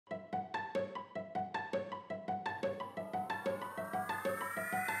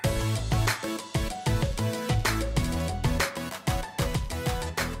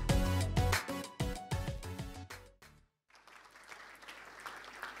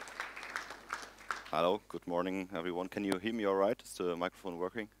Hello, good morning, everyone. Can you hear me all right? Is the microphone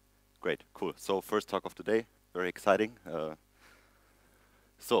working? Great, cool. So first talk of the day, very exciting.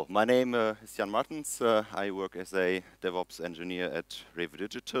 So my name is Jan Martens. I work as a DevOps engineer at Rewe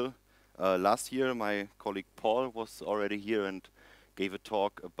Digital. Last year, my colleague Paul was already here and gave a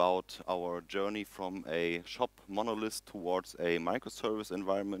talk about our journey from a shop monolith towards a microservice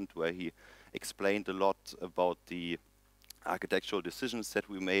environment, where he explained a lot about the architectural decisions that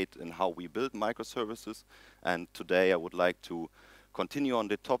we made and how we build microservices. And today I would like to continue on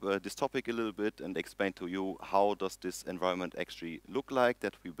this topic a little bit and explain to you how does this environment actually look like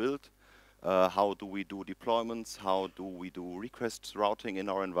that we build, how do we do deployments, how do we do request routing in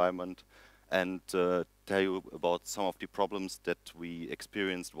our environment, and tell you about some of the problems that we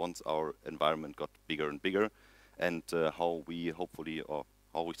experienced once our environment got bigger and bigger, and how we hopefully, or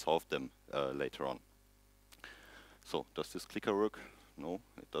how we solved them later on. So, does this clicker work? No,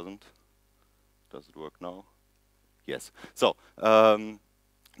 it doesn't. Does it work now? Yes. So, the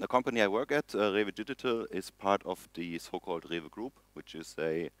company I work at, Rewe Digital, is part of the so-called Rewe Group, which is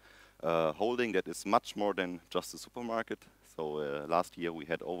a holding that is much more than just a supermarket. So last year we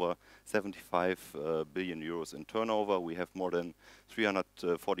had over 75 billion euros in turnover. We have more than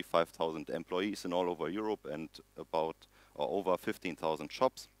 345,000 employees in all over Europe and about or over 15,000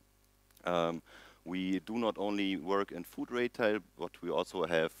 shops. We do not only work in food retail, but we also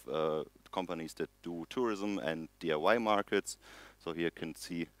have companies that do tourism and DIY markets. So here you can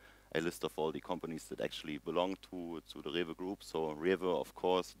see a list of all the companies that actually belong to the Rewe Group. So Rewe, of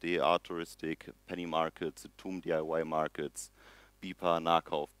course, DR Touristik, Penny Markets, TUM DIY Markets, BIPA,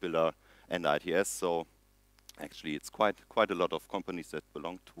 Nahkauf, Biller, and ITS. So actually it's quite a lot of companies that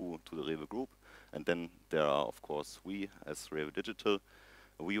belong to the Rewe Group. And then there are, of course, we as Rewe Digital.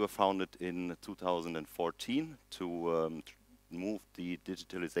 We were founded in 2014 to move the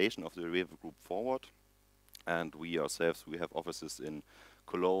digitalization of the Rewe Group forward. And we ourselves, we have offices in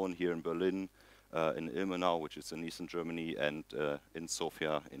Cologne, here in Berlin, in Ilmenau, which is in Eastern Germany, and in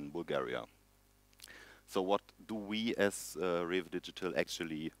Sofia in Bulgaria. So what do we as Rewe Digital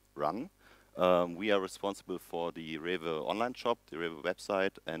actually run? We are responsible for the Rewe online shop, the Rewe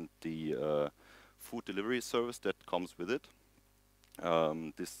website, and the food delivery service that comes with it.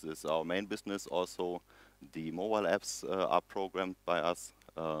 This is our main business. Also, the mobile apps are programmed by us,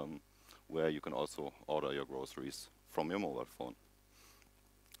 where you can also order your groceries from your mobile phone.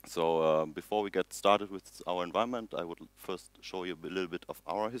 So before we get started with our environment, I would first show you a little bit of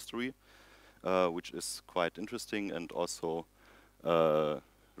our history, which is quite interesting and also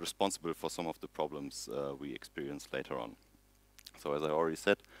responsible for some of the problems we experience later on. So as I already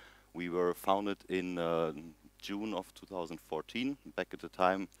said, we were founded in June of 2014. Back at the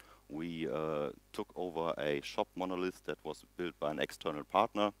time, we took over a shop monolith that was built by an external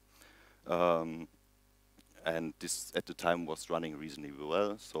partner. And this, at the time, was running reasonably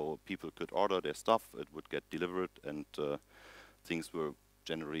well. So people could order their stuff, it would get delivered, and things were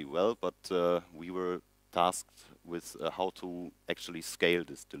generally well. But we were tasked with how to actually scale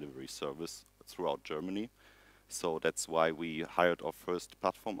this delivery service throughout Germany. So that's why we hired our first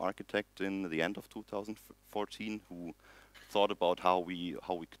platform architect in the end of 2014, who thought about how we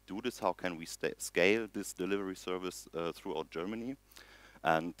could do this, how can we scale this delivery service throughout Germany.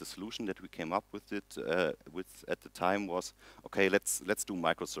 And the solution that we came up with at the time was, okay, let's do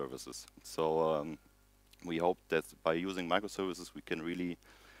microservices. So we hoped that by using microservices we can really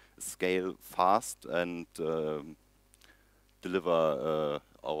scale fast and deliver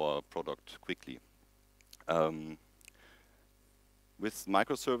our product quickly. With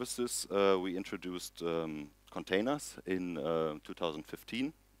microservices, we introduced containers in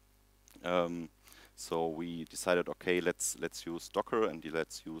 2015. So we decided, okay, let's use Docker and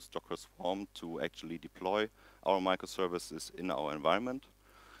let's use Docker Swarm to actually deploy our microservices in our environment.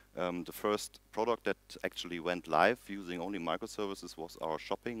 The first product that actually went live using only microservices was our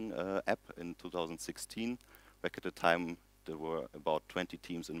shopping app in 2016. Back at the time, there were about 20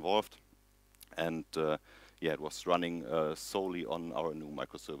 teams involved. And yeah, it was running solely on our new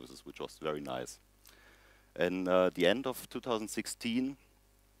microservices, which was very nice. And the end of 2016,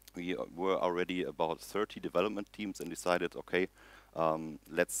 we were already about 30 development teams and decided, okay,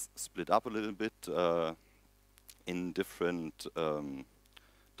 let's split up a little bit in different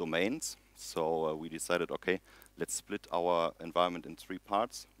domains. So we decided, okay, let's split our environment in 3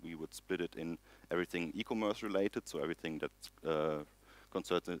 parts. We would split it in everything e-commerce related, so everything that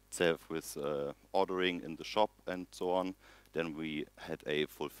concerns itself with ordering in the shop and so on. Then we had a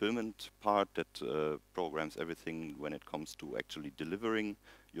fulfillment part that programs everything when it comes to actually delivering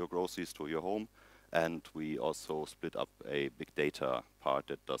your groceries to your home. And we also split up a big data part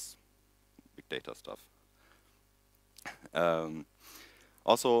that does big data stuff.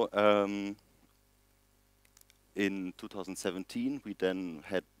 Also, in 2017, we then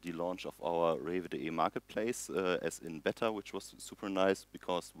had the launch of our reverse-proxy marketplace as in beta, which was super nice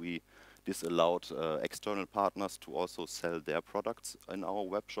because this allowed external partners to also sell their products in our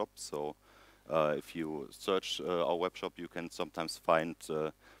web shop. So if you search our web shop, you can sometimes find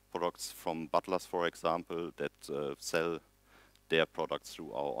products from butlers, for example, that sell their products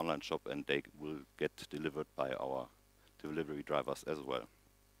through our online shop, and they will get delivered by our delivery drivers as well.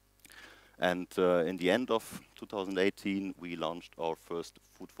 And in the end of 2018, we launched our first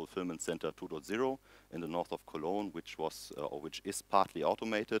food fulfillment center 2.0 in the north of Cologne, which is partly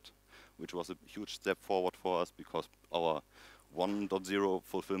automated, which was a huge step forward for us because our 1.0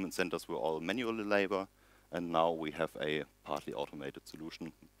 fulfillment centers were all manual labor, and now we have a partly automated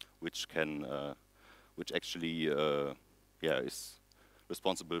solution, which actually is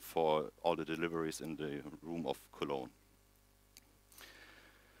responsible for all the deliveries in the room of Cologne.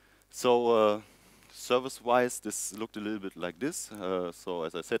 So service-wise, this looked a little bit like this. So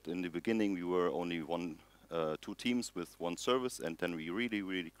as I said in the beginning, we were only two teams with one service, and then we really,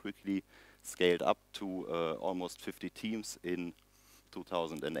 really quickly scaled up to almost 50 teams in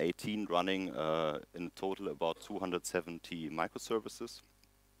 2018, running in total about 270 microservices.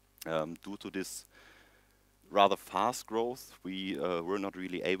 Due to this rather fast growth, we were not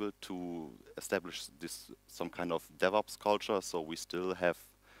really able to establish some kind of DevOps culture, so we still have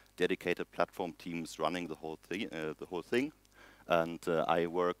dedicated platform teams running the whole thing. And I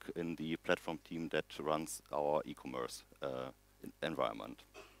work in the platform team that runs our e-commerce environment.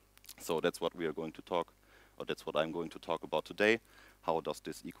 So that's what we are going to talk, or that's what I'm going to talk about today. How does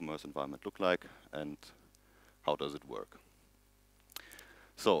this e-commerce environment look like, and how does it work?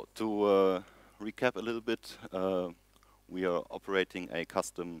 So to recap a little bit, we are operating a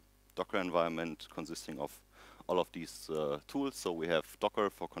custom Docker environment consisting of all of these tools. So we have Docker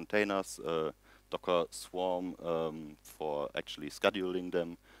for containers, Docker Swarm for actually scheduling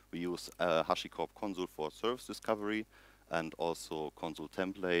them. We use HashiCorp Consul for service discovery, and also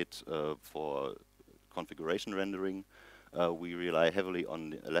Consul-Template for configuration rendering. We rely heavily on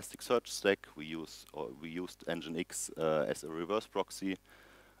the Elasticsearch stack. We used Nginx as a reverse proxy.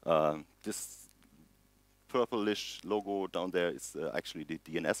 This purplish logo down there is actually the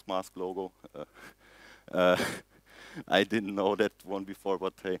DNS mask logo. I didn't know that one before,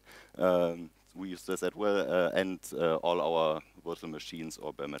 but hey, we use this as well, and all our virtual machines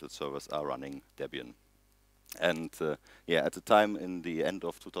or bare metal servers are running Debian. And yeah, at the time, in the end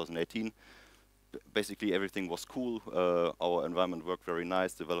of 2018, basically everything was cool. Our environment worked very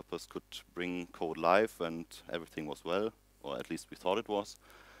nice. Developers could bring code live, and everything was well, or at least we thought it was.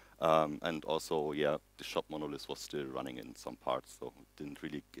 And also, yeah, the shop monolith was still running in some parts, so didn't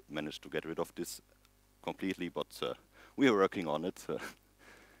really manage to get rid of this completely, but we are working on it.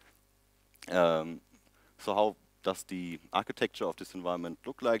 So how does the architecture of this environment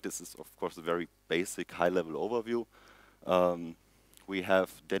look like? This is, of course, a very basic, high-level overview. We have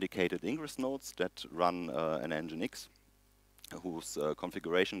dedicated ingress nodes that run an Nginx, whose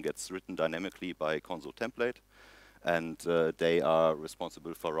configuration gets written dynamically by Consul-Template, and they are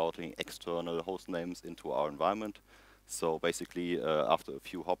responsible for routing external host names into our environment. So basically, after a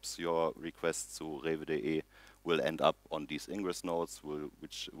few hops, your requests to rev.de will end up on these ingress nodes,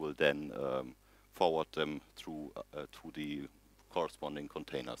 which will then forward them through to the corresponding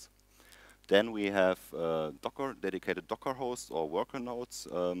containers. Then we have dedicated Docker hosts or worker nodes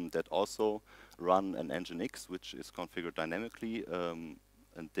that also run an Nginx, which is configured dynamically, and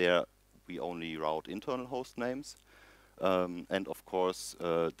there we only route internal host names. And of course,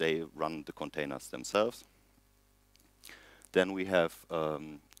 they run the containers themselves. Then we have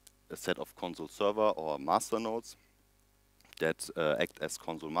a set of Consul server or master nodes that act as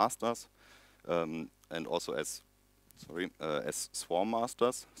Consul masters and also as swarm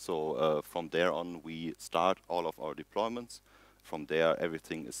masters. So from there on, we start all of our deployments. From there,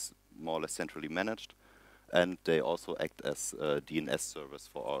 everything is more or less centrally managed. And they also act as DNS servers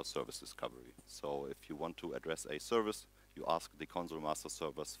for our service discovery. So if you want to address a service, you ask the Consul master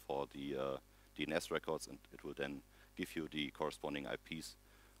servers for the DNS records, and it will then give you the corresponding IPs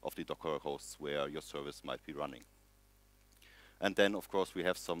of the Docker hosts where your service might be running. And then, of course, we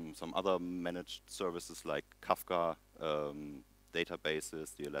have some other managed services like Kafka,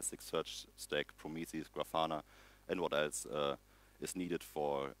 databases, the Elasticsearch stack, Prometheus, Grafana, and what else is needed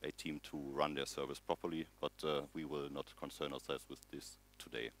for a team to run their service properly. But we will not concern ourselves with this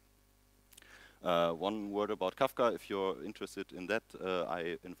today. One word about Kafka, if you're interested in that,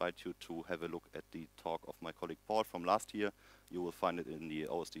 I invite you to have a look at the talk of my colleague Paul from last year. You will find it in the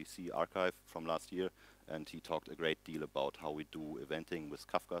OSDC archive from last year, and he talked a great deal about how we do eventing with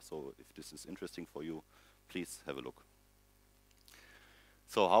Kafka, so if this is interesting for you, please have a look.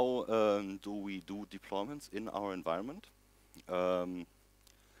 So how do we do deployments in our environment?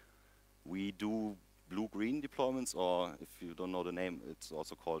 We do blue-green deployments, or if you don't know the name, it's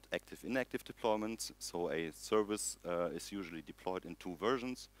also called active-inactive deployments. So a service is usually deployed in 2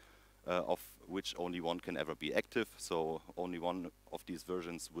 versions, of which only one can ever be active. So only one of these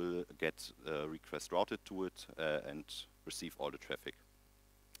versions will get request routed to it and receive all the traffic.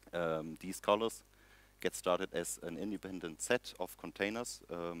 These colors get started as an independent set of containers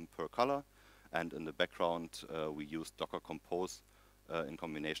per color, and in the background we use Docker Compose in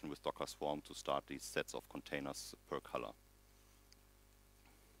combination with Docker Swarm to start these sets of containers per color.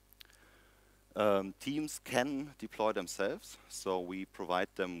 Teams can deploy themselves, so we provide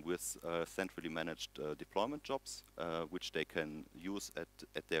them with centrally managed deployment jobs, which they can use at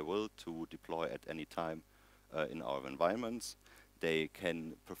their will to deploy at any time in our environments. They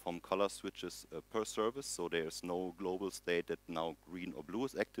can perform color switches per service, so there's no global state that now green or blue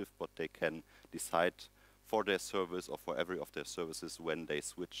is active, but they can decide for their service or for every of their services when they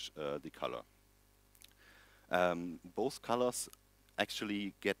switch the color. Both colors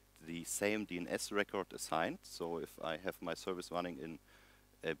actually get the same DNS record assigned. So if I have my service running in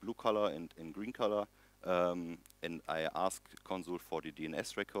a blue color and in green color, and I ask Consul for the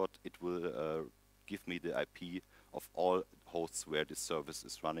DNS record, it will give me the IP of all hosts where this service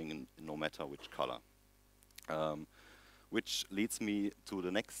is running in no matter which color. Which leads me to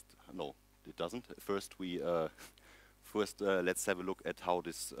the next, no, it doesn't. First, let's have a look at how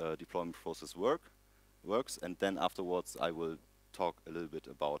this deployment process works, and then afterwards I will talk a little bit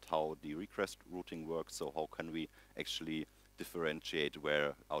about how the request routing works. So how can we actually differentiate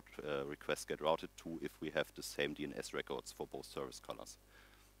where our requests get routed to if we have the same DNS records for both service colors.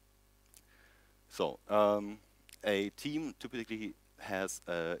 So a team typically has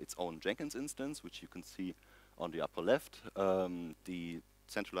its own Jenkins instance, which you can see on the upper left. The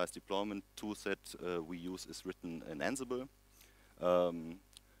centralized deployment toolset we use is written in Ansible.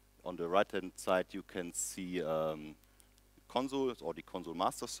 On the right-hand side, you can see Consul or the Consul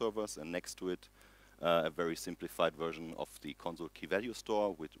master servers, and next to it, a very simplified version of the Consul key value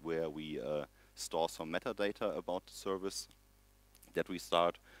store, where we store some metadata about the service that we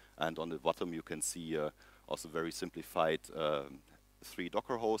start. And on the bottom, you can see also very simplified 3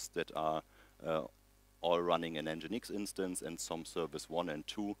 Docker hosts that are all running an Nginx instance, and some service 1 and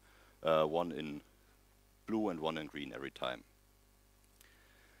 2, one in blue and one in green every time.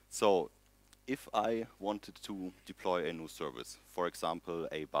 So if I wanted to deploy a new service, for example,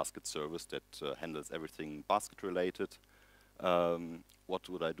 a basket service that handles everything basket related, what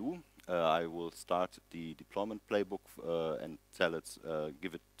would I do? I will start the deployment playbook and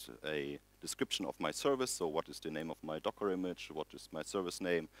give it a description of my service. So what is the name of my Docker image? What is my service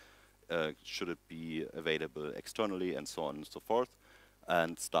name? Should it be available externally, and so on and so forth,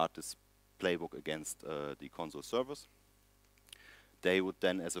 and start this playbook against the Consul servers. They would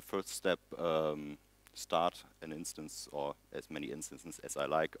then, as a first step, start an instance, or as many instances as I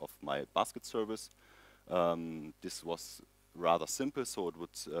like, of my basket service. This was rather simple, so it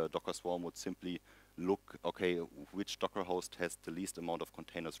would Docker Swarm would simply look, okay, which Docker host has the least amount of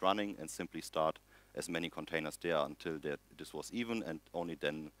containers running, and simply start as many containers there until this was even, and only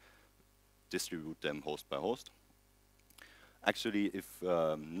then distribute them host by host. Actually, if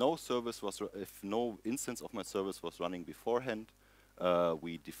no instance of my service was running beforehand,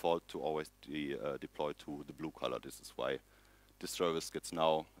 we default to always deploy to the blue color. This is why this service gets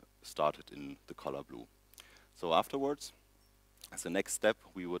now started in the color blue. So afterwards, as the next step,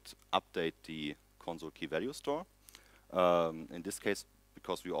 we would update the Consul key value store. In this case,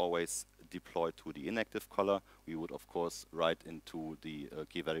 because we always deploy to the inactive color, we would of course write into the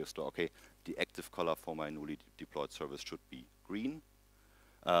key value store, okay, the active color for my newly deployed service should be green.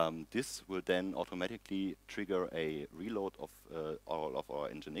 This will then automatically trigger a reload of all of our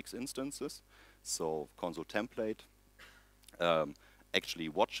Nginx instances. So Consul-Template actually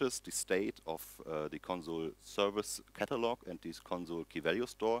watches the state of the Consul service catalog and this Consul key value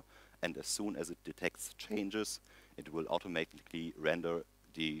store, and as soon as it detects changes, it will automatically render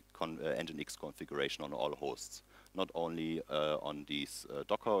the Nginx configuration on all hosts, not only on these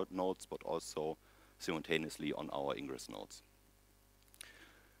Docker nodes, but also simultaneously on our Ingress nodes.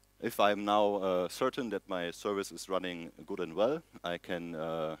 If I'm now certain that my service is running good and well, I can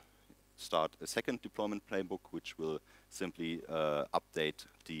start a second deployment playbook, which will simply update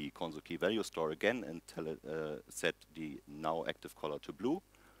the console key value store again and tell it, set the now active color to blue,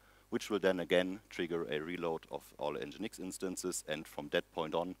 which will then again trigger a reload of all Nginx instances. And from that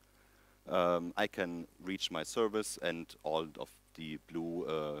point on, I can reach my service, and all of the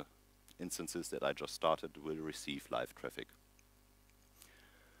blue instances that I just started will receive live traffic.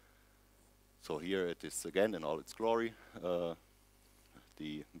 So here it is again in all its glory,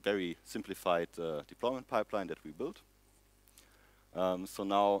 the very simplified deployment pipeline that we built. So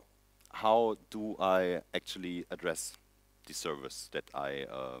now, how do I actually address the service that I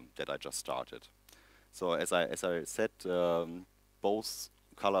just started? So as I said, both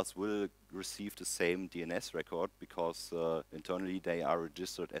colors will receive the same DNS record because internally they are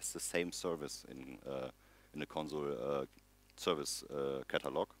registered as the same service in the console service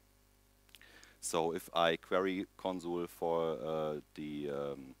catalog. So if I query console for the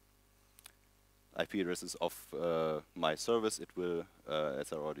IP addresses of my service, it will,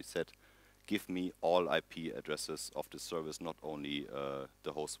 as I already said, give me all IP addresses of the service, not only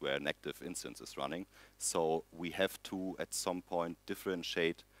the host where an active instance is running. So we have to, at some point,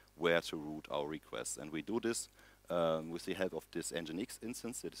 differentiate where to route our requests. And we do this with the help of this Nginx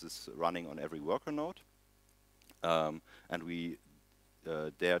instance that is running on every worker node. And we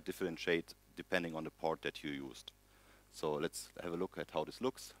there differentiate depending on the port that you used. So let's have a look at how this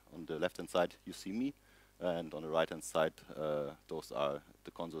looks. On the left-hand side, you see me, and on the right-hand side, those are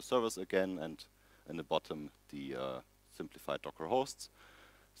the console servers again, and in the bottom, the simplified Docker hosts.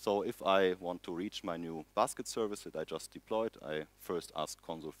 So if I want to reach my new basket service that I just deployed, I first ask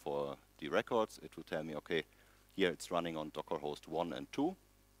console for the records. It will tell me, okay, here it's running on Docker host 1 and 2.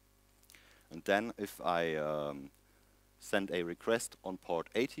 And then if I send a request on port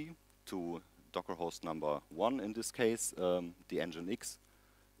 80 to Docker host number 1 in this case, the Nginx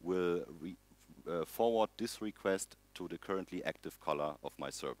will forward this request to the currently active color of my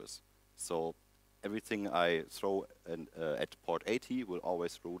service. So everything I throw at port 80 will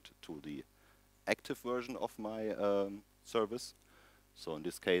always route to the active version of my service. So in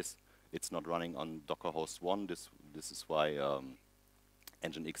this case, it's not running on Docker host 1. This is why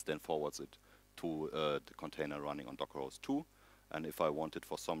Nginx then forwards it to the container running on Docker host 2. And if I wanted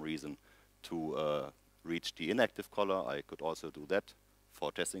for some reason to reach the inactive color, I could also do that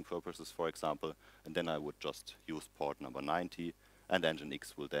for testing purposes, for example, and then I would just use port number 90, and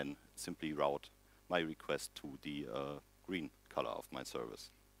Nginx will then simply route my request to the green color of my service.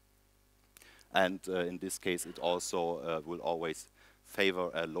 And in this case, it also will always favor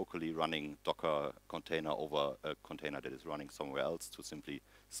a locally running Docker container over a container that is running somewhere else to simply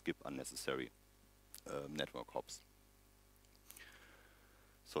skip unnecessary network hops.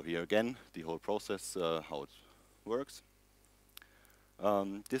 So here again, the whole process, how it works.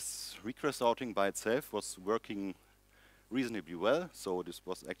 This request routing by itself was working reasonably well, so this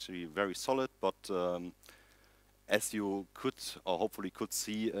was actually very solid, but as you could, or hopefully could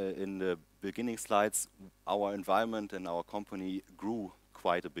see in the beginning slides, our environment and our company grew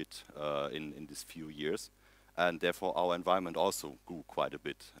quite a bit in these few years, and therefore our environment also grew quite a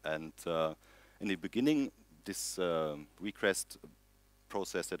bit. And in the beginning, this request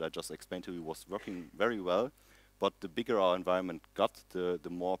process that I just explained to you was working very well, but the bigger our environment got, the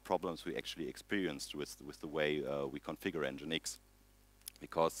more problems we actually experienced with the way we configure Nginx.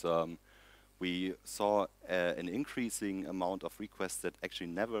 Because we saw an increasing amount of requests that actually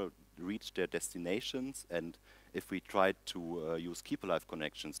never reached their destinations, and if we tried to use keepalive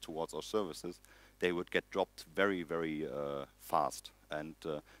connections towards our services, they would get dropped very, very fast. And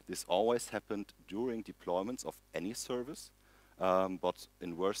this always happened during deployments of any service. But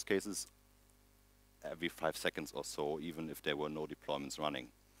in worst cases, every 5 seconds or so, even if there were no deployments running.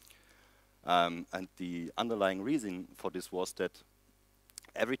 And the underlying reason for this was that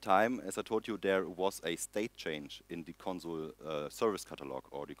every time, as I told you, there was a state change in the console service catalog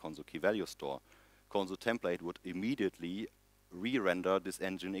or the console key value store, Consul-Template would immediately re-render this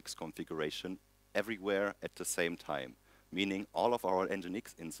Nginx configuration everywhere at the same time, meaning all of our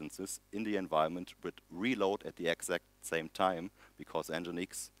Nginx instances in the environment would reload at the exact same time because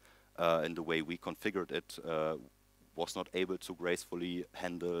Nginx, in the way we configured it, was not able to gracefully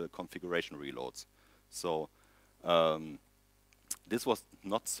handle configuration reloads. So this was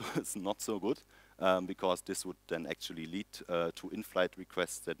not so good because this would then actually lead to in-flight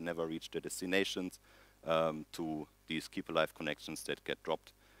requests that never reach their destinations, to these keepalive connections that get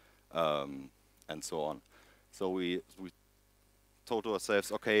dropped, and so on. So we told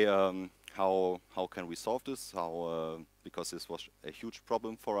ourselves, okay, how can we solve this? Because this was a huge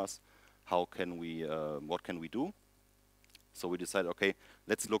problem for us. How can we? What can we do? So we decided, okay,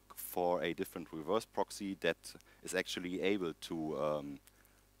 let's look for a different reverse proxy that is actually able to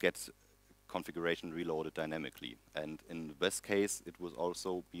get configuration reloaded dynamically. And in the best case, it would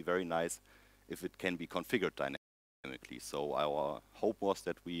also be very nice if it can be configured dynamically. So our hope was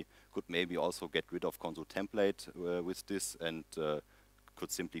that we could maybe also get rid of Consul-Template with this and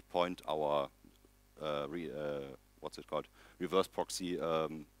could simply point our what's it called, reverse proxy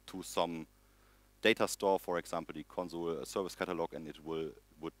to some data store, for example, the Consul service catalog, and it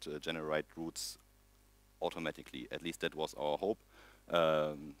would generate routes automatically. At least that was our hope,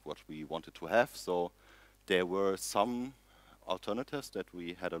 what we wanted to have. So there were some alternatives that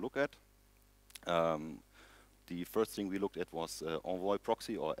we had a look at. The first thing we looked at was Envoy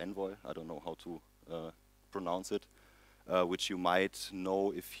proxy, or Envoy, I don't know how to pronounce it, which you might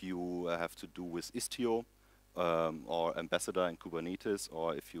know if you have to do with Istio, or Ambassador in Kubernetes,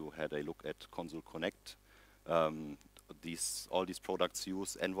 or if you had a look at Consul Connect. All these products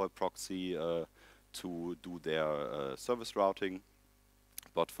use Envoy proxy to do their service routing,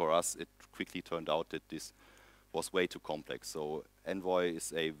 but for us it quickly turned out that this was way too complex. So Envoy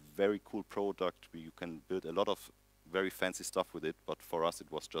is a very cool product. You can build a lot of very fancy stuff with it, but for us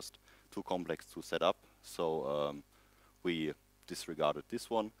it was just too complex to set up. So we disregarded this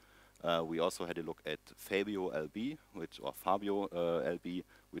one. We also had a look at Fabio LB, Fabio LB,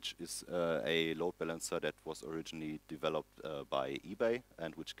 which is a load balancer that was originally developed by eBay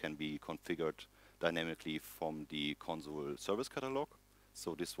and which can be configured dynamically from the Consul service catalog.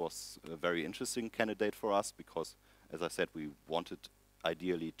 So this was a very interesting candidate for us because, as I said, we wanted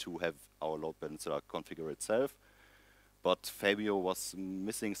ideally to have our load balancer configure itself. But Fabio was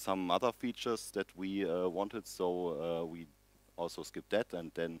missing some other features that we wanted, so we also skipped that,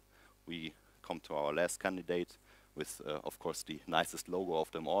 and then we come to our last candidate with, of course, the nicest logo of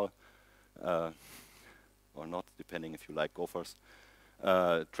them all, or not, depending if you like Gophers.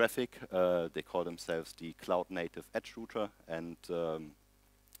 Traefik, they call themselves the cloud-native edge router, and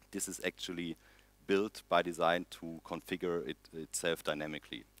this is actually built by design to configure itself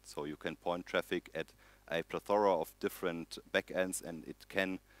dynamically. So you can point traffic at a plethora of different backends, and it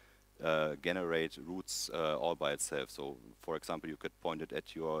can generate routes all by itself. So, for example, you could point it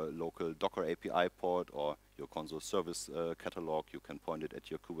at your local Docker API port or your Consul service catalog. You can point it at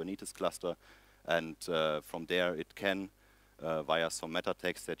your Kubernetes cluster, and from there it can, via some meta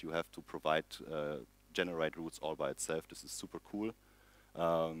text that you have to provide, generate routes all by itself. This is super cool.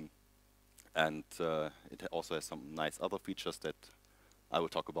 And it also has some nice other features that I will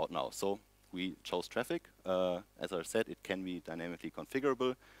talk about now. So we chose Traefik. As I said, it can be dynamically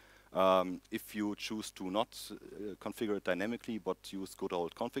configurable. If you choose to not configure it dynamically but use good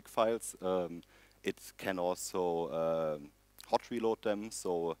old config files, it can also hot reload them.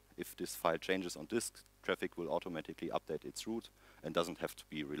 So if this file changes on disk, Traefik will automatically update its route and doesn't have to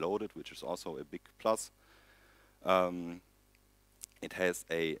be reloaded, which is also a big plus. It has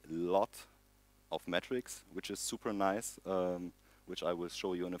a lot of metrics, which is super nice, which I will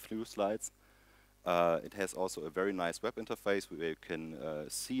show you in a few slides. It has also a very nice web interface where you can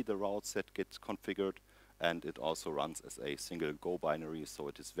see the routes that get configured, and it also runs as a single Go binary, so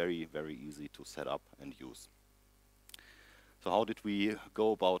it is very, very easy to set up and use. So how did we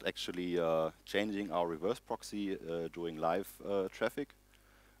go about actually changing our reverse proxy during live traffic?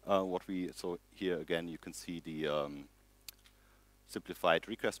 So here again you can see the simplified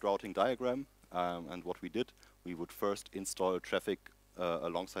request routing diagram, and what we did, we would first install Traefik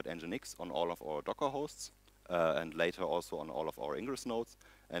alongside Nginx on all of our Docker hosts, and later also on all of our Ingress nodes,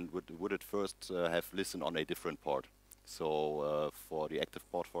 and would at first have listen on a different port. So for the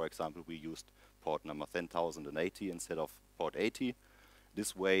active port, for example, we used port number 10,080 instead of port 80.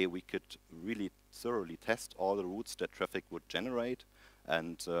 This way we could really thoroughly test all the routes that Traefik would generate,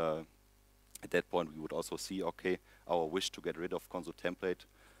 and at that point we would also see, okay, our wish to get rid of Consul-Template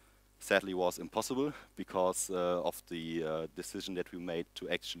sadly was impossible because of the decision that we made to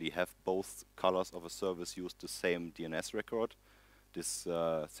actually have both colors of a service use the same DNS record. This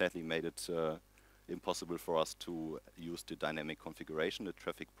sadly made it impossible for us to use the dynamic configuration that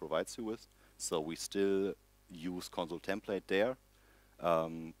Traefik provides you with. So we still use Consul-Template there,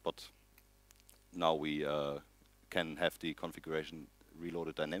 but now we can have the configuration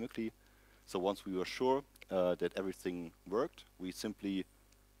reloaded dynamically. So once we were sure that everything worked, we simply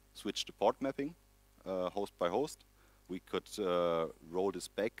switched the port mapping host by host. We could roll this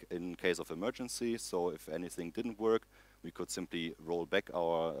back in case of emergency. So if anything didn't work, we could simply roll back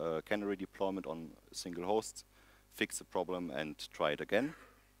our canary deployment on single hosts, fix the problem, and try it again.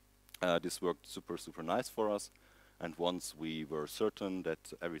 This worked super, super nice for us. And once we were certain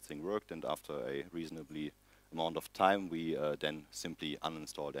that everything worked, and after a reasonably amount of time, we then simply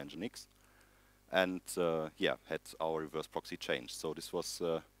uninstalled Nginx and yeah, had our reverse proxy changed. So this was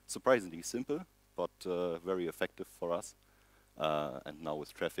surprisingly simple, but very effective for us. And now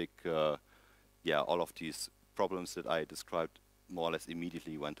with Traefik, yeah, all of these problems that I described more or less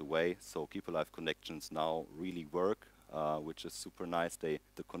immediately went away. So keepalive connections now really work, which is super nice. The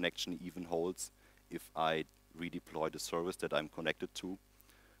connection even holds if I redeploy the service that I'm connected to.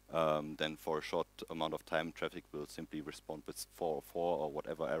 Then for a short amount of time, Traefik will simply respond with 404 or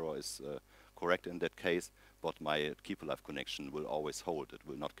whatever error is correct in that case, but my keepalive connection will always hold. It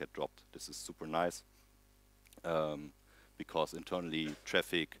will not get dropped. This is super nice because internally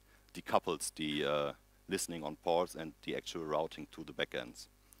Traefik decouples the listening on ports and the actual routing to the backends.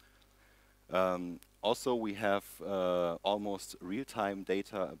 Also, we have almost real-time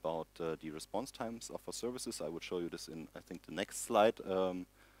data about the response times of our services. I will show you this in, I think, the next slide,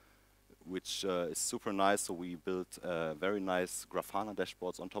 which is super nice. So we built very nice Grafana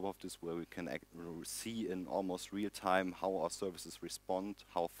dashboards on top of this, where we can see in almost real time how our services respond,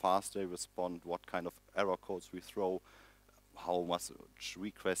 how fast they respond, what kind of error codes we throw, how much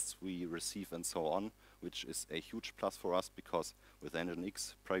requests we receive, and so on, which is a huge plus for us because with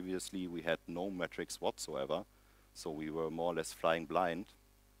Nginx previously we had no metrics whatsoever, so we were more or less flying blind.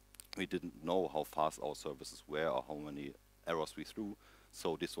 We didn't know how fast our services were or how many errors we threw,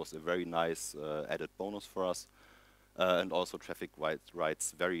 so this was a very nice added bonus for us. And also Traefik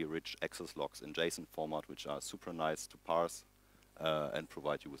writes very rich access logs in JSON format, which are super nice to parse and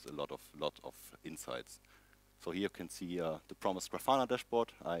provide you with a lot of insights. So here you can see the promised Grafana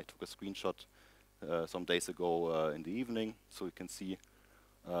dashboard. I took a screenshot some days ago in the evening, so you can see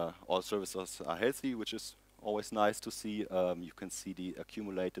all services are healthy, which is always nice to see. You can see the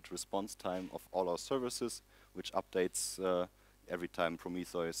accumulated response time of all our services, which updates every time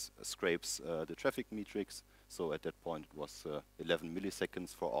Prometheus scrapes the traffic metrics. So at that point it was 11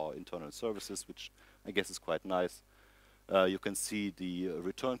 milliseconds for our internal services, which I guess is quite nice. You can see the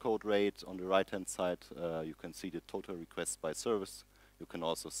return code rate on the right-hand side. You can see the total requests by service. You can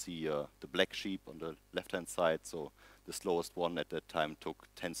also see the black sheep on the left-hand side. So the slowest one at that time took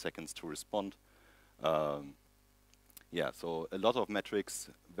 10 seconds to respond. Yeah, so a lot of metrics,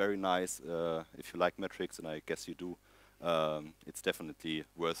 very nice. If you like metrics, and I guess you do, it's definitely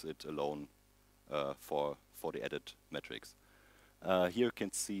worth it alone for the added metrics. Here you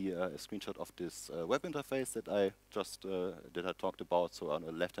can see a screenshot of this web interface that I just talked about. So on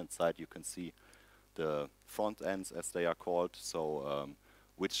the left-hand side, you can see the front ends, as they are called. So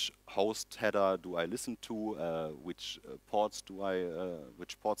which host header do I listen to? Which ports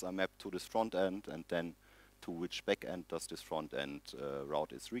are mapped to this front end, and then to which back end does this front end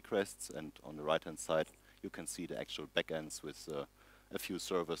route its requests? And on the right-hand side, you can see the actual backends with a few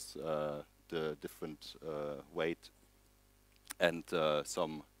servers, the different weight, and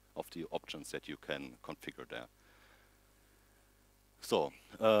some of the options that you can configure there. So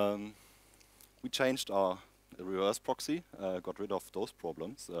we changed our reverse proxy, got rid of those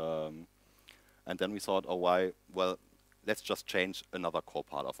problems, and then we thought, oh, well, let's just change another core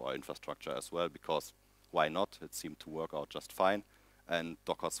part of our infrastructure as well, because why not? It seemed to work out just fine. And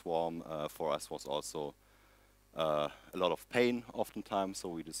Docker Swarm for us was also a lot of pain oftentimes, so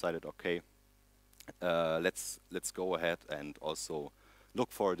we decided, okay, let's go ahead and also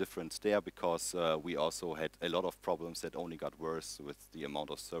look for a difference there, because we also had a lot of problems that only got worse with the amount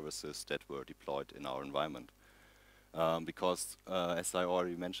of services that were deployed in our environment. Because as I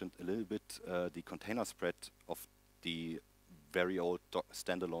already mentioned a little bit, the container spread of the very old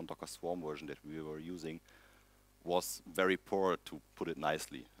standalone Docker Swarm version that we were using was very poor, to put it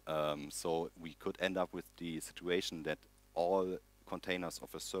nicely. So we could end up with the situation that all containers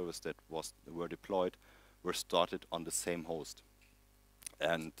of a service that were deployed were started on the same host.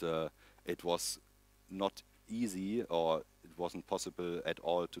 And it was not easy, or it wasn't possible at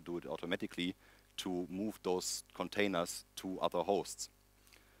all to do it automatically, to move those containers to other hosts.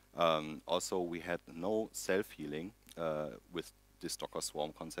 Also, we had no self-healing with this Docker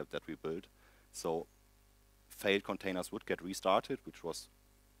Swarm concept that we built. So failed containers would get restarted, which was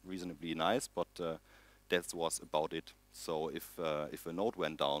reasonably nice, but that was about it. So if a node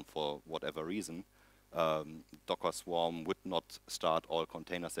went down for whatever reason, Docker Swarm would not start all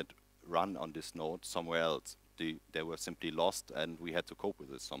containers that run on this node somewhere else. They were simply lost, and we had to cope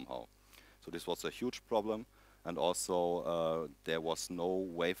with this somehow. So this was a huge problem, and also there was no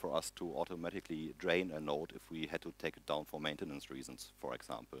way for us to automatically drain a node if we had to take it down for maintenance reasons, for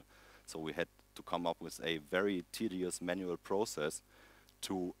example. So we had to come up with a very tedious manual process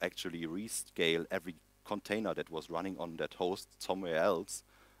to actually rescale every container that was running on that host somewhere else,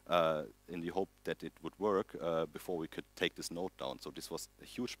 in the hope that it would work before we could take this node down. So this was a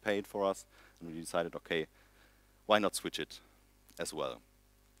huge pain for us, and we decided, okay, why not switch it as well?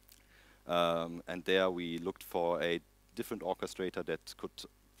 And there we looked for a different orchestrator that could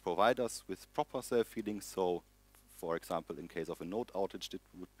provide us with proper self-healing. So, for example, in case of a node outage, it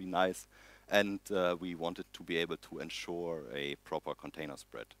would be nice. And we wanted to be able to ensure a proper container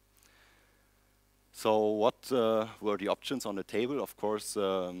spread. So what were the options on the table? Of course,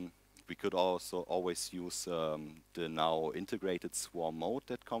 we could also always use the now integrated swarm mode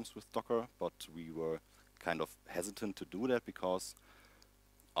that comes with Docker, but we were kind of hesitant to do that because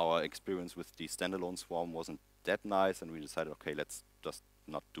our experience with the standalone swarm wasn't that nice, and we decided, okay, let's just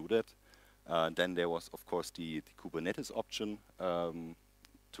not do that. Then there was, of course, the Kubernetes option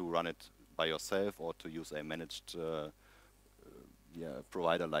to run it by yourself or to use a managed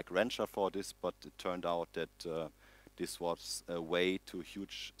provider like Rancher for this, but it turned out that this was a way too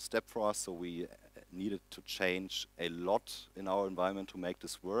huge step for us, so we needed to change a lot in our environment to make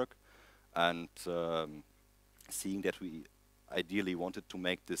this work. And seeing that we ideally wanted to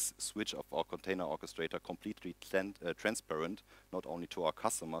make this switch of our container orchestrator completely transparent, not only to our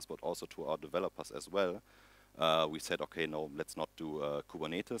customers, but also to our developers as well, we said, okay, no, let's not do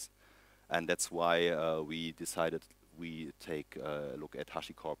Kubernetes. And that's why we decided we take a look at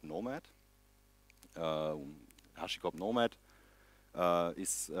HashiCorp Nomad. HashiCorp Nomad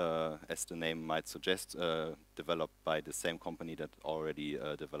is, as the name might suggest, developed by the same company that already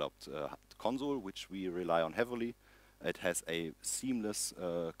developed Consul, which we rely on heavily. It has a seamless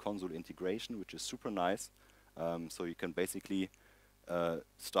Consul integration, which is super nice. So you can basically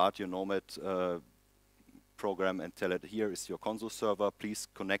start your Nomad program and tell it, here is your Consul server, please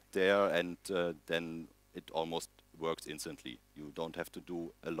connect there, and then it almost works instantly. You don't have to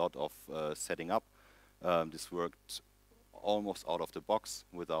do a lot of setting up. This worked almost out of the box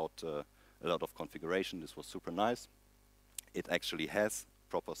without a lot of configuration. This was super nice. It actually has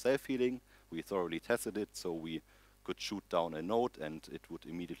proper self-healing. We thoroughly tested it, so we could shoot down a node and it would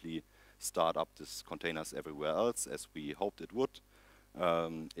immediately start up these containers everywhere else as we hoped it would.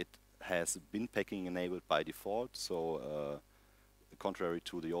 It has bin packing enabled by default, so contrary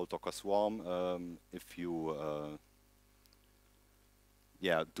to the old Docker Swarm, if you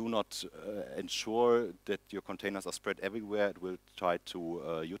do not ensure that your containers are spread everywhere, it will try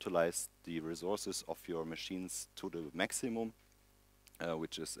to utilize the resources of your machines to the maximum,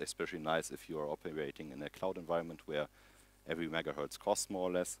 which is especially nice if you are operating in a cloud environment where every megahertz costs more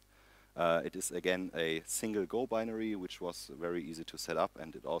or less. It is again a single Go binary, which was very easy to set up,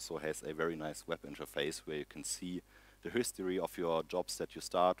 and it also has a very nice web interface where you can see the history of your jobs that you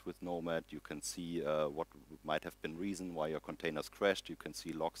start with Nomad. You can see what might have been reason why your containers crashed. You can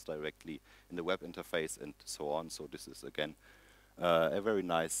see logs directly in the web interface and so on. So this is again a very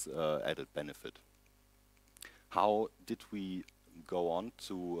nice added benefit. How did we go on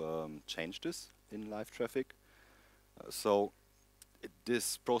to change this in live Traefik?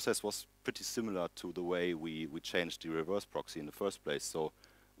 This process was pretty similar to the way we changed the reverse proxy in the first place. So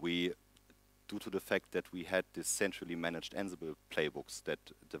we, due to the fact that we had this centrally managed Ansible playbooks that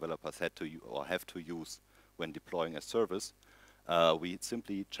developers had to or have to use when deploying a service, we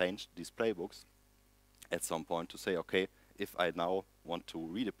simply changed these playbooks at some point to say, okay, if I now want to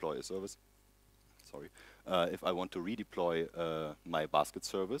redeploy a service, if I want to redeploy my basket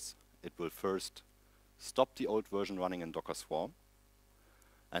service, it will first stop the old version running in Docker Swarm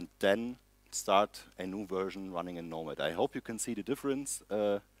and then start a new version running in Nomad. I hope you can see the difference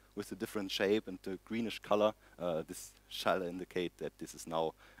with the different shape and the greenish color. This shall indicate that this is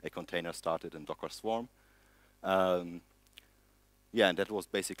now a container started in Docker Swarm. And that was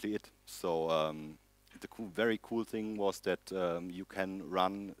basically it. So the very cool thing was that you can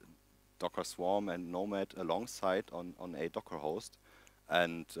run Docker Swarm and Nomad alongside on a Docker host,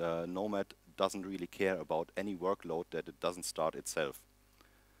 and Nomad doesn't really care about any workload that it doesn't start itself.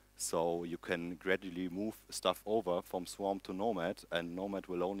 So you can gradually move stuff over from Swarm to Nomad, and Nomad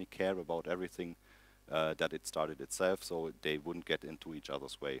will only care about everything that it started itself, so they wouldn't get into each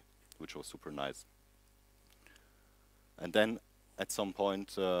other's way, which was super nice. And then at some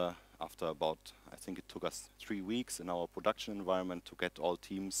point, after about, I think it took us 3 weeks in our production environment to get all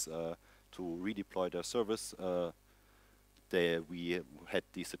teams to redeploy their service, we had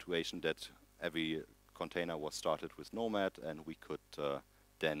the situation that every container was started with Nomad, and we could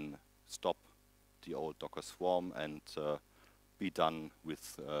then stop the old Docker Swarm and be done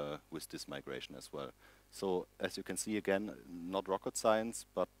with this migration as well. So as you can see, again, not rocket science,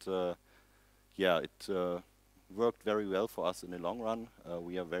 but it worked very well for us in the long run.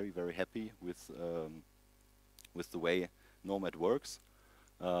 We are very, very happy with the way Nomad works.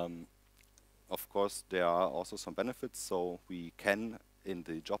 Of course, there are also some benefits. So we can, in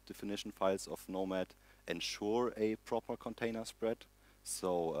the job definition files of Nomad, ensure a proper container spread.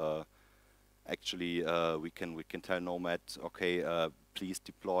 So actually, we can tell Nomad, okay, please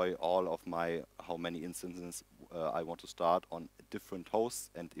deploy all of my how many instances I want to start on different hosts,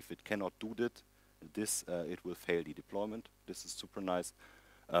 and if it cannot do that, it will fail the deployment. This is super nice.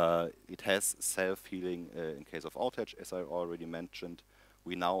 It has self-healing in case of outage, as I already mentioned.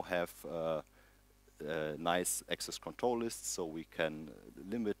 We now have nice access control lists, so we can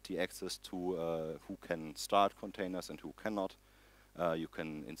limit the access to who can start containers and who cannot. You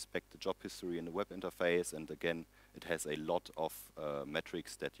can inspect the job history in the web interface, and again, it has a lot of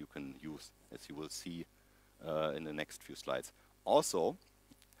metrics that you can use, as you will see in the next few slides. Also,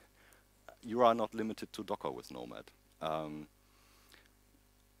 you are not limited to Docker with Nomad.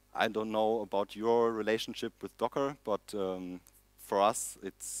 I don't know about your relationship with Docker, but for us,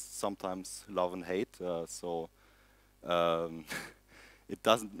 it's sometimes love and hate. It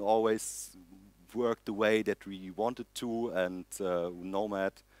doesn't always work the way that we want it to, and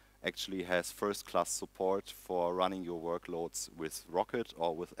Nomad actually has first-class support for running your workloads with Rocket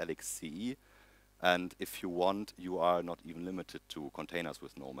or with LXCE. And if you want, you are not even limited to containers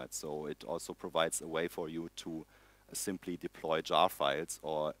with Nomad. So it also provides a way for you to simply deploy jar files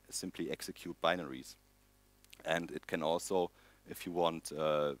or simply execute binaries. And it can also, if you want,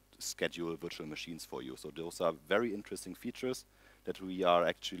 schedule virtual machines for you. So those are very interesting features that we are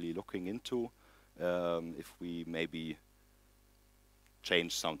actually looking into if we maybe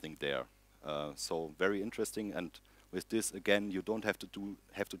change something there. So very interesting. And with this, again, you don't have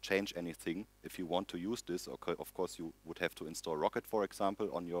to change anything if you want to use this. Okay, of course, you would have to install Rocket, for example,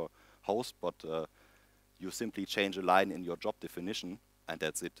 on your host, but you simply change a line in your job definition, and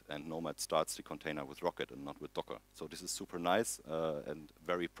that's it. And Nomad starts the container with Rocket and not with Docker. So this is super nice and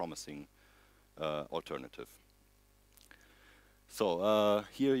very promising alternative. So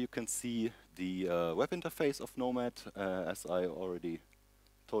here you can see the web interface of Nomad. As I already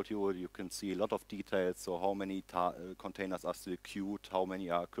told you, you can see a lot of details. So how many containers are still queued, how many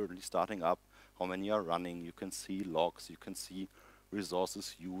are currently starting up, how many are running. You can see logs, you can see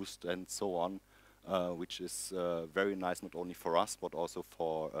resources used, and so on. Which is very nice, not only for us, but also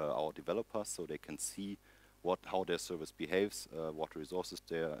for our developers, so they can see how their service behaves, what resources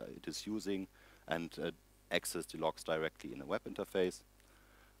it is using, and access the logs directly in a web interface.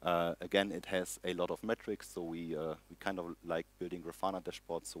 Again, it has a lot of metrics, so we kind of like building Grafana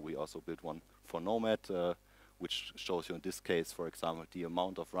dashboards, so we also built one for Nomad, which shows you in this case, for example, the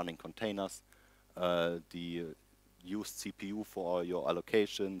amount of running containers, the used CPU for your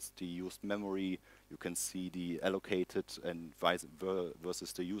allocations, the used memory. You can see the allocated and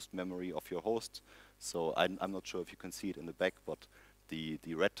versus the used memory of your host. So I'm not sure if you can see it in the back, but the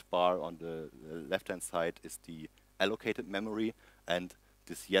red bar on the left-hand side is the allocated memory, and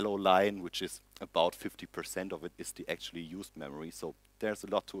this yellow line, which is about 50% of it, is the actually used memory. So there's a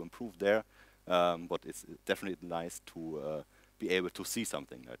lot to improve there, but it's definitely nice to be able to see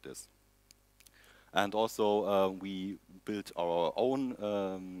something like this. And also, we built our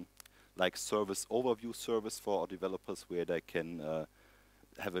own like service overview service for our developers, where they can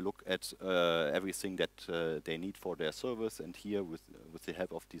have a look at everything that they need for their service. And here, with the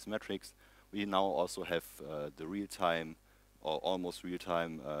help of these metrics, we now also have the real-time or almost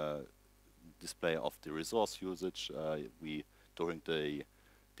real-time display of the resource usage. During the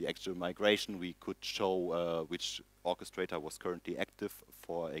actual migration, we could show which orchestrator was currently active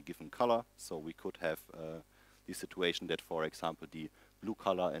for a given color. So we could have the situation that, for example, the blue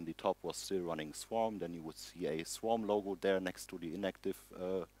color in the top was still running Swarm. Then you would see a Swarm logo there next to the inactive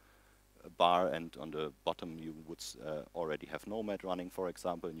bar, and on the bottom you would already have Nomad running, for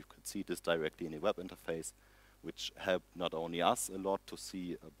example, and you could see this directly in the web interface, which helped not only us a lot to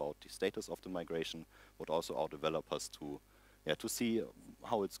see about the status of the migration, but also our developers to see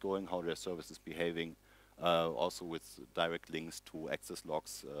how it's going, how their service is behaving, also with direct links to access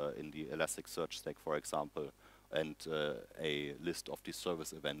logs in the Elasticsearch stack, for example, and a list of the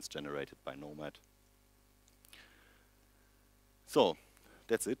service events generated by Nomad. So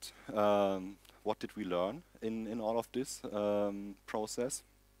that's it. What did we learn in all of this process?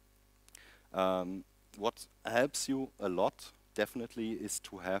 What helps you a lot, definitely, is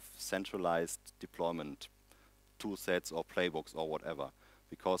to have centralized deployment tool sets or playbooks or whatever.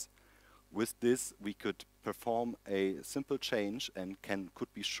 Because with this, we could perform a simple change and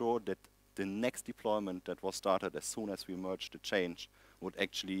could be sure that the next deployment that was started as soon as we merged the change would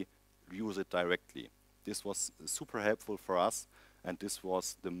actually use it directly. This was super helpful for us, and this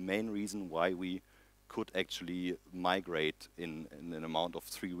was the main reason why we could actually migrate in an amount of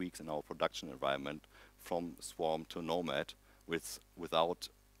 3 weeks in our production environment from Swarm to Nomad without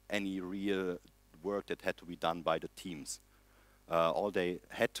any real work that had to be done by the teams. All they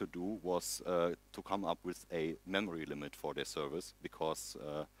had to do was to come up with a memory limit for their service, because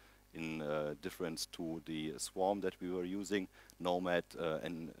in difference to the Swarm that we were using, Nomad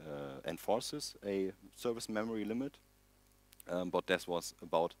enforces a service memory limit, but this was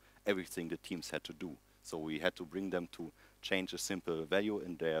about everything the teams had to do. So we had to bring them to change a simple value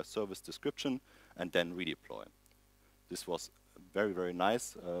in their service description and then redeploy. This was very, very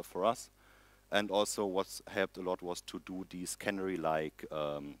nice for us. And also what helped a lot was to do these canary-like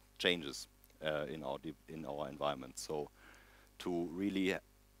changes in our environment. So to really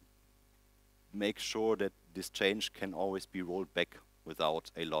make sure that this change can always be rolled back without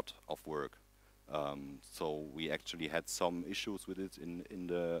a lot of work. So we actually had some issues with it in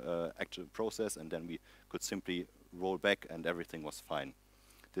the actual process, and then we could simply roll back and everything was fine.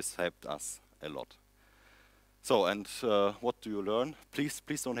 This helped us a lot. So, and what do you learn? Please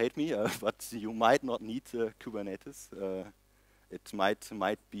don't hate me, but you might not need Kubernetes. It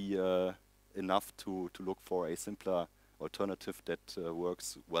might be enough to look for a simpler alternative that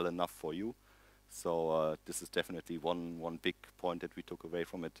works well enough for you. So this is definitely one big point that we took away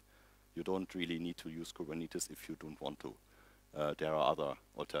from it. You don't really need to use Kubernetes if you don't want to. There are other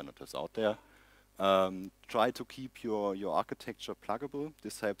alternatives out there. Try to keep your architecture pluggable.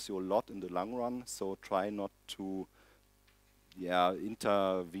 This helps you a lot in the long run. So try not to,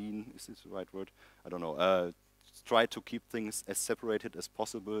 intervene. Is this the right word? I don't know. Try to keep things as separated as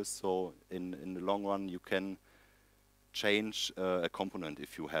possible. So in the long run, you can change a component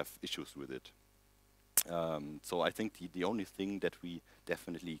if you have issues with it. So I think the only thing that we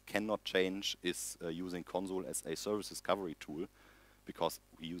definitely cannot change is using Consul as a service discovery tool, because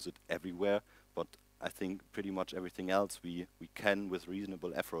we use it everywhere. But I think pretty much everything else we can, with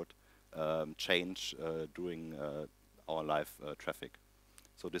reasonable effort, change during our live traffic.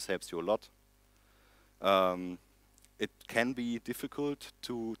 So this helps you a lot. It can be difficult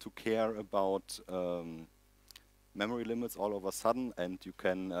to care about memory limits all of a sudden, and you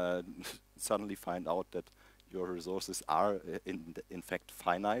can suddenly find out that your resources are in fact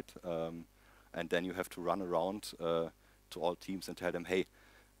finite, and then you have to run around to all teams and tell them, hey,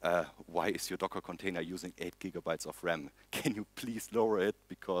 why is your Docker container using 8 GB of RAM? Can you please lower it,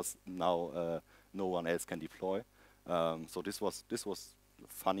 because now no one else can deploy? So this was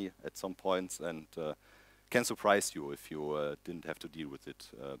funny at some points, and can surprise you if you didn't have to deal with it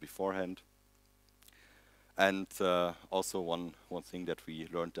beforehand. And also one thing that we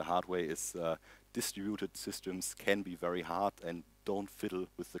learned the hard way is distributed systems can be very hard, and don't fiddle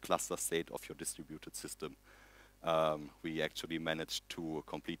with the cluster state of your distributed system. We actually managed to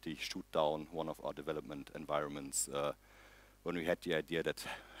completely shoot down one of our development environments when we had the idea that,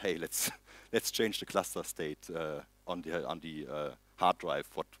 hey, let's change the cluster state on the hard drive.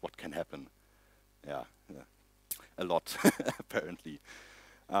 What can happen? Yeah, a lot apparently.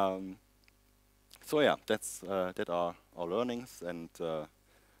 So yeah, that are our learnings, and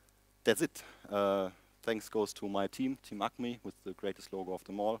that's it. Thanks goes to my team, Team Acme, with the greatest logo of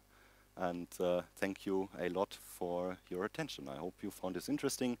them all. And thank you a lot for your attention. I hope you found this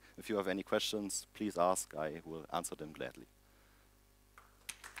interesting. If you have any questions, please ask. I will answer them gladly.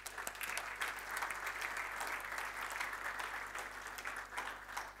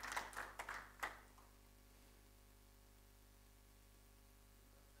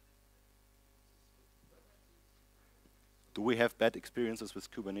 Do we have bad experiences with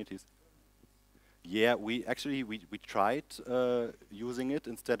Kubernetes? Yeah, we tried using it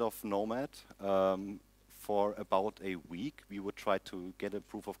instead of Nomad for about a week. We would try to get a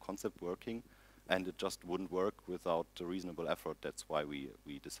proof of concept working, and it just wouldn't work without a reasonable effort. That's why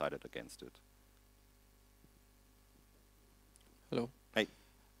we decided against it. Hello. Hey.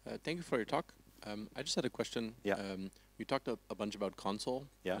 Thank you for your talk. I just had a question. Yeah. You talked a bunch about Consul.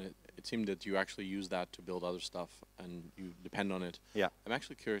 Yeah. And it seemed that you actually use that to build other stuff, and you depend on it. Yeah. I'm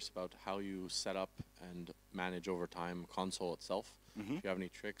actually curious about how you set up and manage over time Consul itself. Mm-hmm. If you have any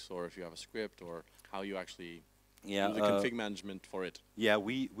tricks, or if you have a script, or how you actually do the config management for it. Yeah,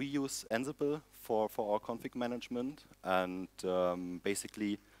 we use Ansible for our config management, and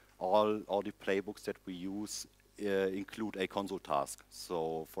basically all the playbooks that we use include a Consul task.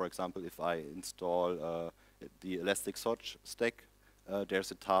 So, for example, if I install the Elasticsearch stack,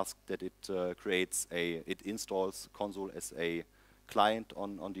 there's a task that it installs Consul as a client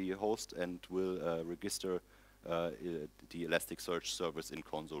on the host, and will register the Elasticsearch service in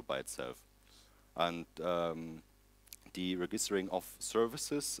Consul by itself. And the registering of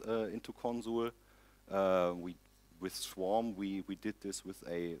services into Consul With Swarm, we did this with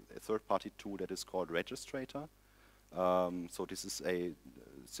a third-party tool that is called Registrator. So this is a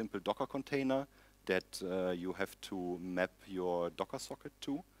simple Docker container that you have to map your Docker socket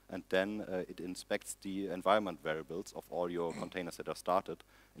to, and then it inspects the environment variables of all your containers that are started.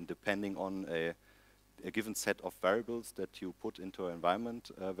 And depending on a given set of variables that you put into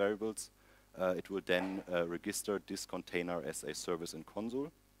environment variables, it will then register this container as a service in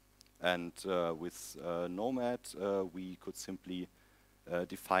Consul. And with Nomad, we could simply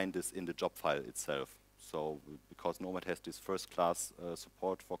define this in the job file itself. So because Nomad has this first-class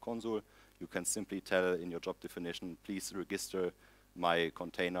support for Consul, you can simply tell in your job definition, please register my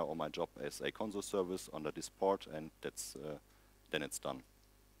container or my job as a Consul service under this port, and that's then it's done.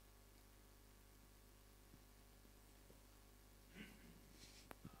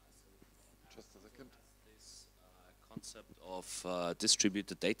 Just a second. This concept of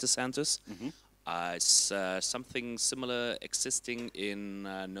distributed data centers. Is something similar existing in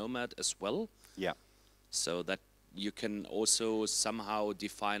Nomad as well? Yeah. So that you can also somehow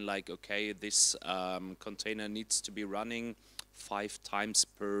define like, okay, this container needs to be running 5 times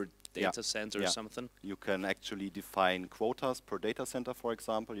per data center or something? You can actually define quotas per data center, for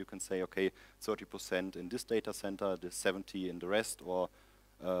example. You can say, okay, 30% in this data center, the 70 in the rest, or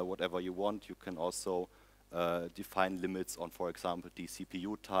whatever you want. You can also define limits on, for example, the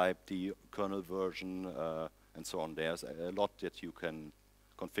CPU type, the kernel version, and so on. There's a lot that you can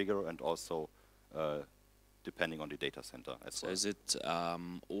configure, and also depending on the data center as well. So is it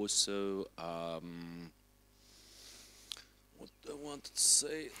also, what I wanted to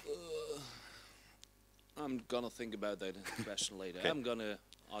say, I'm gonna think about that question later. Okay. I'm gonna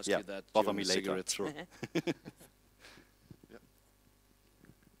ask Yeah, you that bother during me the later, cigarettes. sure.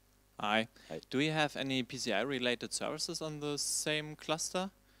 Hi. Hi. Do you have any PCI-related services on the same cluster?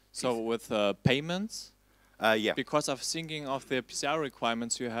 So with payments? Yeah. Because I'm thinking of the PCI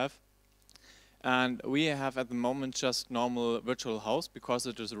requirements you have. And we have at the moment just normal virtual host because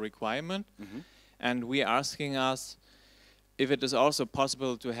it is a requirement. And we are asking us if it is also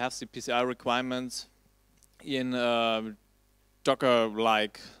possible to have the PCI requirements in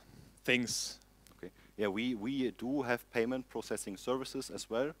Docker-like things. Okay. Yeah, we do have payment processing services as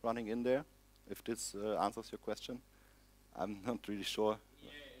well running in there, if this answers your question. I'm not really sure.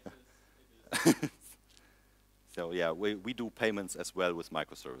 Yeah, so yeah, we do payments as well with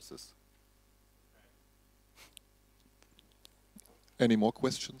microservices. Any more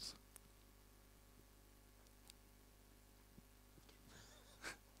questions?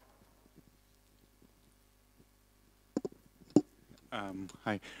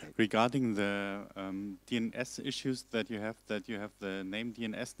 Hi. Regarding the DNS issues that you have the name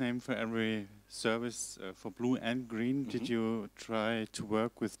DNS name for every service for blue and green. Did you try to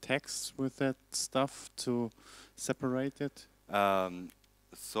work with tags with that stuff to separate it?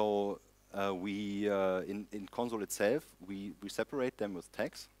 We in Consul itself, we separate them with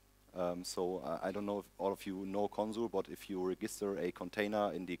tags. I don't know if all of you know Consul, but if you register a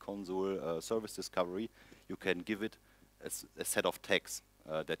container in the Consul service discovery, you can give it a set of tags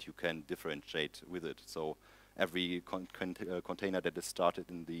that you can differentiate with it. So every container that is started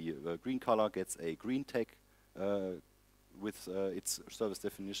in the green color gets a green tag with its service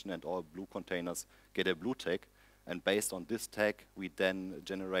definition, and all blue containers get a blue tag. And based on this tag, we then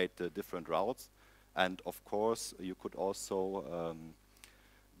generate the different routes. And of course, you could also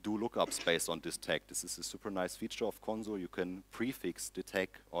do lookups based on this tag. This is a super nice feature of Consul. You can prefix the tag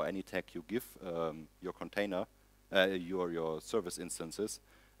or any tag you give your container, your service instances,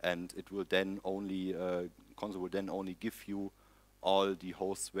 and it will then only Consul will then only give you all the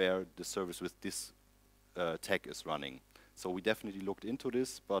hosts where the service with this tag is running. So we definitely looked into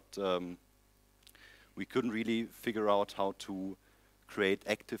this, but we couldn't really figure out how to create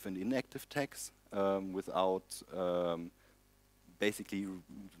active and inactive tags without basically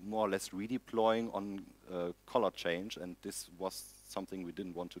more or less redeploying on color change, and this was something we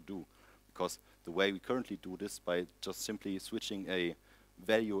didn't want to do, because the way we currently do this, by just simply switching a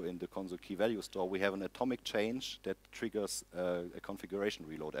value in the Consul key value store, we have an atomic change that triggers a configuration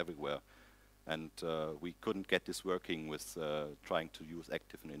reload everywhere. And we couldn't get this working with trying to use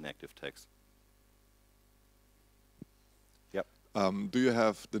active and inactive tags. Yep. Do you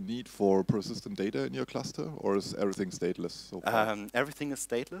have the need for persistent data in your cluster, or is everything stateless so far? Everything is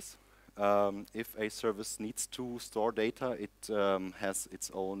stateless. If a service needs to store data, it has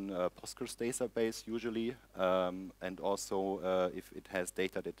its own Postgres database usually, and also if it has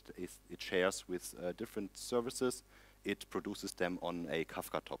data that it shares with different services, it produces them on a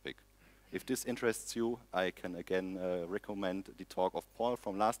Kafka topic. If this interests you, I can again recommend the talk of Paul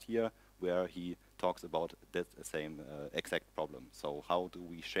from last year, where he talks about that same exact problem. So how do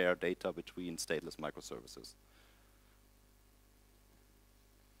we share data between stateless microservices?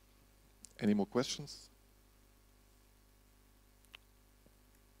 Any more questions?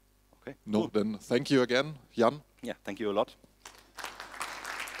 Okay. No, Cool. then thank you again, Jan. Yeah, thank you a lot.